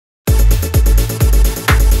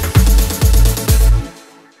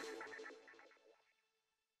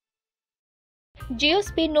Jio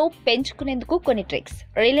speed ను పెంచుకునేందుకు కొన్ని tricks.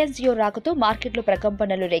 Reliance Jio రాకతో మార్కెట్లో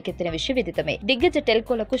ప్రకంపనలు రేకెత్తిన విషయం విదితమే. దిగ్గజ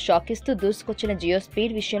టెల్కోలకు షాక్ ఇస్తూ దూసుకొచ్చిన జియో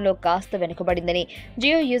స్పీడ్ విషయంలో కాస్త వెనుకబడిందని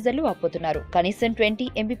జియో యూజర్లు వాపోతున్నారు. కనీసం 20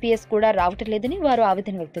 Mbps కూడా రావటం లేదని వారు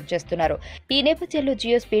ఆవేదన వ్యక్తం చేస్తున్నారు. ఈ నేపథ్యంలో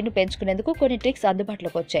జియో స్పీడ్ ను పెంచుకునేందుకు కొన్ని ట్రిక్స్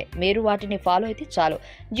అందుబాటులోకి వచ్చాయి. మీరు వాటిని ఫాలో అయితే చాలు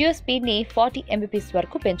జియో స్పీడ్ ని 40 Mbps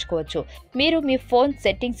వరకు పెంచుకోవచ్చు. మీరు మీ ఫోన్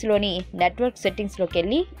సెట్టింగ్స్ లోని నెట్వర్క్ సెట్టింగ్స్ లోకి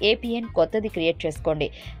వెళ్లి APN కొత్తది క్రియేట్ చేసుకోండి.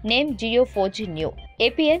 Name Jio 4G New.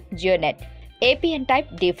 APN GeoNet. APN type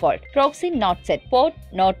default. Proxy not set. Port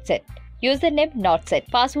not set. Username not set.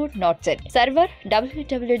 Password not set. Server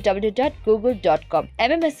www.google.com.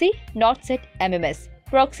 MMSC not set. MMS.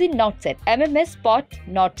 Proxy not set. MMS port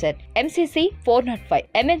not set. MCC 405.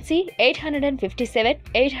 MNC 857,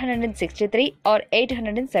 863 or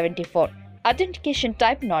 874. Authentication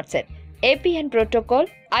type not set. APN protocol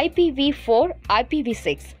IPv4,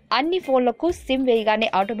 IPv6. అన్ని ఫోన్లకు SIM వేయగానే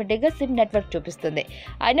ఆటోమేటిక్గా SIM network చూపిస్తుంది.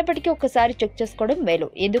 అయినప్పటికీ ఒకసారి check చేసుకోవడం మేలు.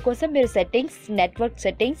 ఇందుకోసం మీరు settings, network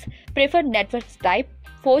settings, preferred network type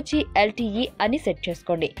 4G LTE అని సెట్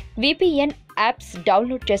చేసుకోండి. VPN యాప్స్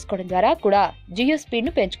డౌన్లోడ్ చేసుకోవడం ద్వారా కూడా జియో స్పీడ్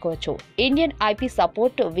ను పెంచుకోవచ్చు. Indian IP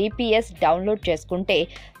support VPS download చేసుకుంటే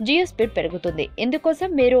జియో స్పీడ్ పెరుగుతుంది. ఇందుకోసం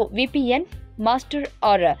మీరు VPN master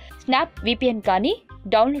are snap VPN కానీ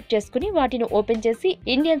డౌన్లోడ్ చేసుకుని వాటిని ఓపెన్ చేసి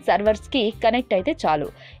ఇండియన్ సర్వర్స్ కి కనెక్ట్ అయితే చాలు.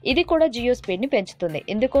 ఇది కూడా జియో స్పీడ్ ని పెంచుతుంది.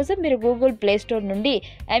 ఇందుకోసం మీరు గూగుల్ ప్లే స్టోర్ నుండి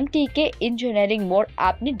MTK ఇంజనీరింగ్ మోడ్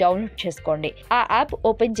యాప్ ని డౌన్లోడ్ చేసుకోండి. ఆ యాప్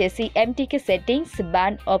ఓపెన్ చేసి MTK settings,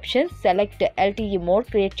 band options, select LTE mode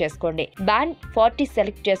create చేసుకోండి. బ్యాండ్ 40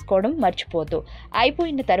 సెలెక్ట్ చేసుకోవడం మర్చిపోతూ.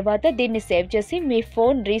 అయిపోయిన తర్వాత దీన్ని సేవ్ చేసి మీ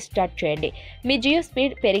ఫోన్ రీస్టార్ట్ చేయండి. మీ జియో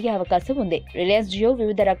స్పీడ్ పెరిగే అవకాశం ఉంది. రిలయన్స్ జియో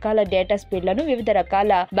వివిధ రకాల డేటా స్పీడ్లను వివిధ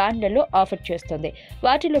రకాల బ్యాండ్లలో ఆఫర్ చేస్తుంది.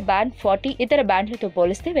 వాటిలో బ్యాండ్ 40 ఇతర బ్యాండ్లతో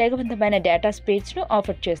పోలిస్తే వేగవంతమైన డేటా స్పీడ్స్ ను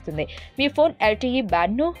ఆఫర్ చేస్తుంది. మీ ఫోన్ LTE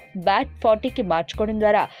బ్యాండ్ ను బ్యాండ్ 40కి మార్చుకోవడం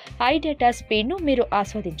ద్వారా హై డేటా స్పీడ్ ను మీరు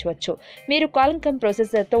ఆస్వాదించవచ్చు. మీరు క్వాల్కమ్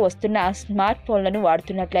ప్రాసెసర్ తో వస్తున్న స్మార్ట్ ఫోన్లను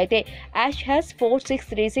వాడుతున్నట్లయితే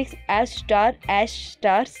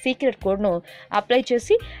 #4636# సీక్రెట్ కోడ్ ను అప్లై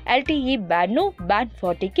చేసి LTE బ్యాండ్ ను బ్యాండ్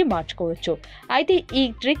 40కి మార్చుకోవచ్చు. అయితే ఈ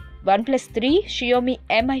ట్రిక్ OnePlus 3, Xiaomi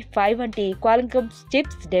Mi 5 వంటి క్వాల్కమ్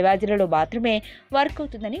చిప్స్ డివైజులలో మాత్రమే వర్క్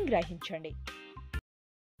అవుతుందని గ్రహించండి.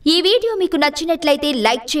 ఈ వీడియో మీకు నచ్చినట్లయితే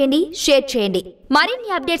లైక్ చేయండి, షేర్ చేయండి.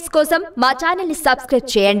 మరిన్ని అప్డేట్స్ కోసం మా ఛానల్ ని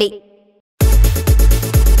సబ్స్క్రైబ్ చేయండి.